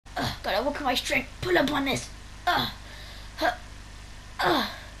work on my strength. Pull up on this. Huh, huh, huh,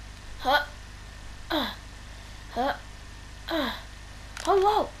 huh. Oh,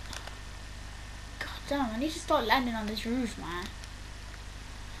 whoa. God damn, I need to start landing on this roof, man.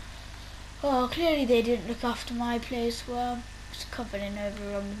 Oh, clearly they didn't look after my place well. It's covered in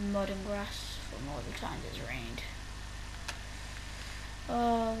over with mud and grass from all the times it's rained.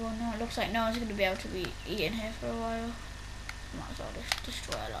 Oh, well, no, it looks like no one's going to be able to be eating here for a while. Might as well just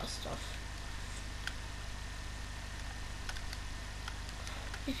destroy a lot of stuff.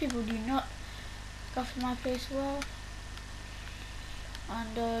 These people do not look after my place well.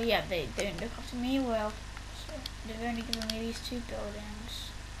 And, yeah, they didn't look after me well. So, they've only given me these 2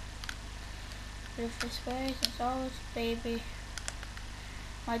 buildings. Live this way since I was a baby.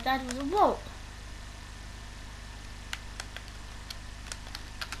 My dad was a whoa!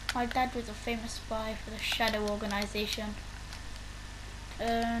 My dad was a famous spy for the Shadow Organization.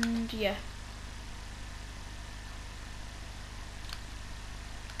 And yeah.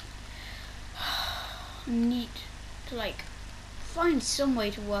 I need to like find some way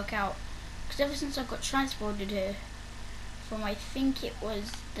to work out, because ever since I got transported here from, I think it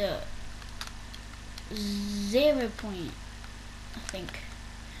was the 0 point, I think.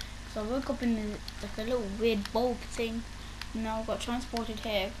 So I woke up in like a little weird bulb thing, and now I got transported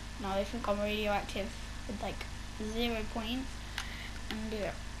here. Now they think I'm radioactive with like 0 points. And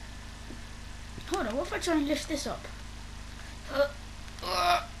yeah. Hold on, what if I try and lift this up?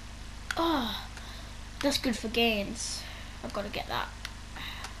 Oh, that's good for gains. I've got to get that.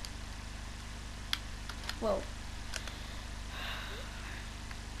 Whoa.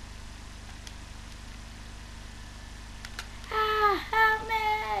 Ah, help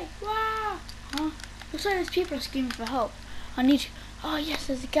me! Wow! Huh? Looks like there's people screaming for help. I need to... Oh yes,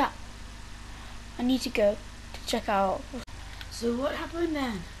 there's a gap. I need to go to check out. So what happened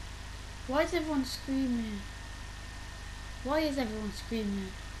then? Why is everyone screaming? Why is everyone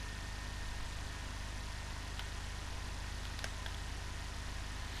screaming?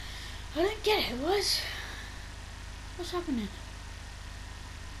 I don't get it. What's happening?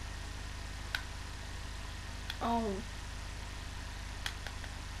 Oh.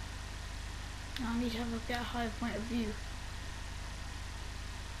 Now I need to get a higher point of view.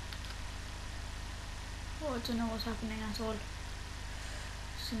 Oh, I don't know what's happening at all.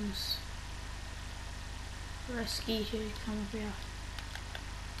 Seems risky to come up here.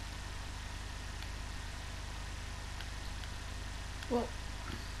 Whoa.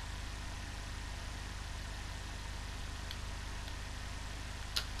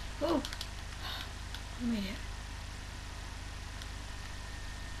 Oh! I made it.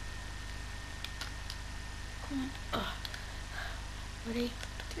 Come on. Ready?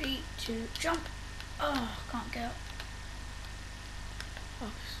 3, 2, jump! Oh, can't get up.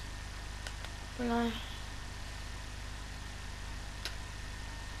 Oh. Will I?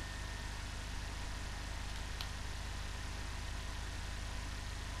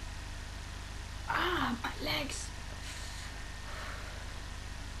 Ah, my legs!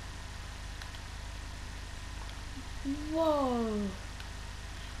 Whoa!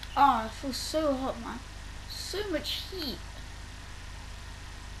 Oh, it feels so hot, man. So much heat.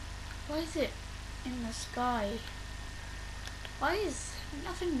 Why is it in the sky? Why is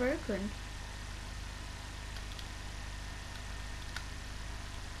nothing broken?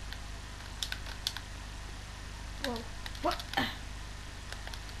 Whoa. What?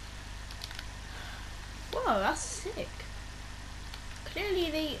 Whoa, that's sick.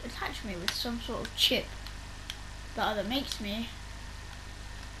 Clearly they attach me with some sort of chip that makes me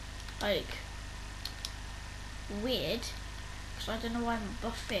like weird, because I don't know why I'm a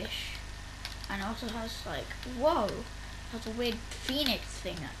buff fish, and it also has like, whoa, has a weird phoenix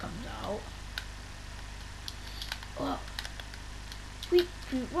thing that comes out. Whoa. Wait,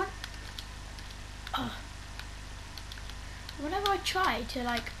 what? Whenever I try to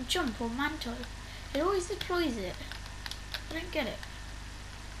like jump or mantle, it always deploys it. I don't get it.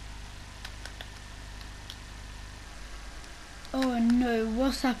 Oh no,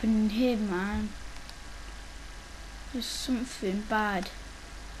 what's happening here, man? There's something bad.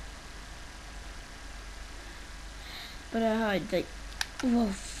 But I heard like,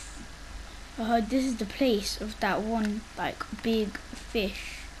 whoa, I heard this is the place of that one like big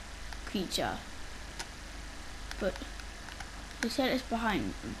fish creature. But they said it's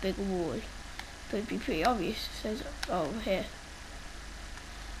behind a big wall. But it'd be pretty obvious. It says, oh, over here.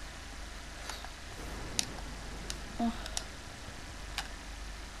 Oh.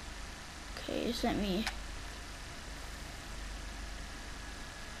 Okay, just let me...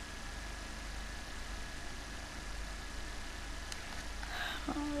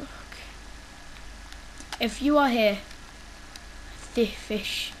 Oh, okay. If you are here,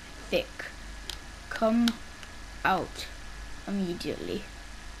 fish thick, come out immediately.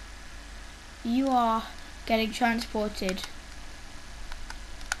 You are getting transported.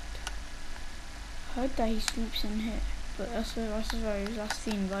 I heard that he sleeps in here, but that's where he was last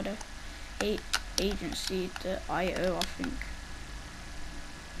seen by the agency, the IO, I think.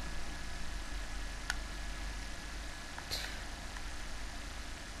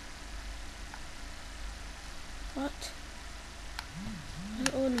 What?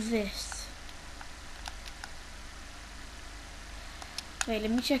 What's all of this? Wait,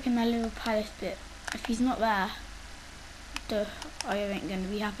 let me check in that little palace bit. If he's not there, the IO ain't gonna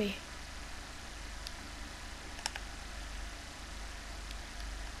be happy.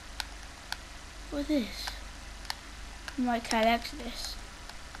 What's this? I might collect this.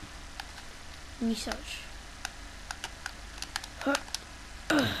 Research.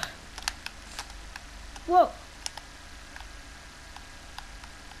 Whoa!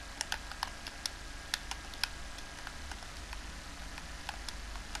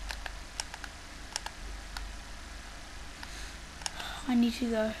 I need to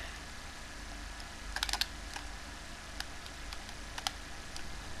go.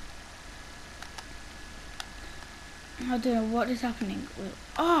 I don't know what is happening with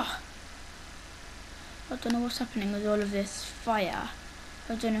I don't know what's happening with all of this fire.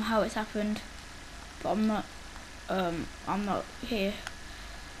 I don't know how it's happened, but I'm not here.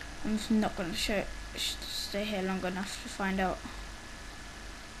 I'm just not gonna stay here long enough to find out.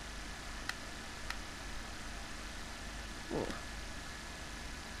 Whoa.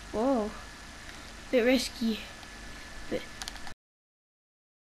 Whoa. Bit risky. Bit.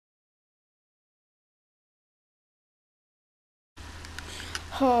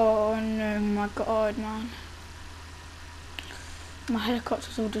 Oh no, my god, man. My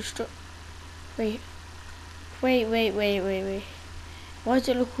helicopter's all destroyed. Wait. Why does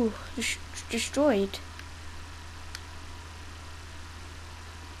it look all destroyed?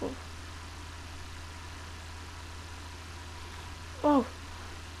 Oh. Oh.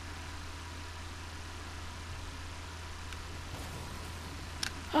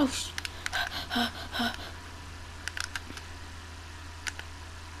 Oh.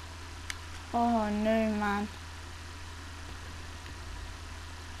 Oh no, man.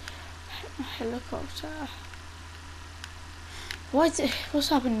 My helicopter. Why is it? What's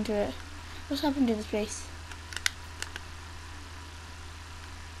happening to it? What's happened to this place?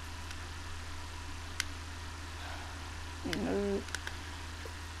 No.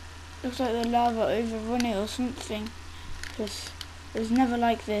 Looks like the lava overrun it or something. Because it was never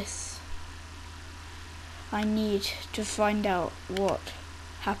like this. I need to find out what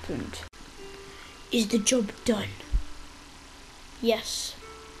happened. Is the job done? Yes,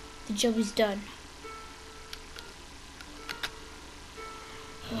 the job is done.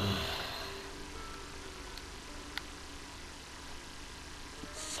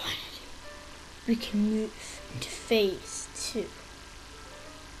 Finally, we can move into phase 2.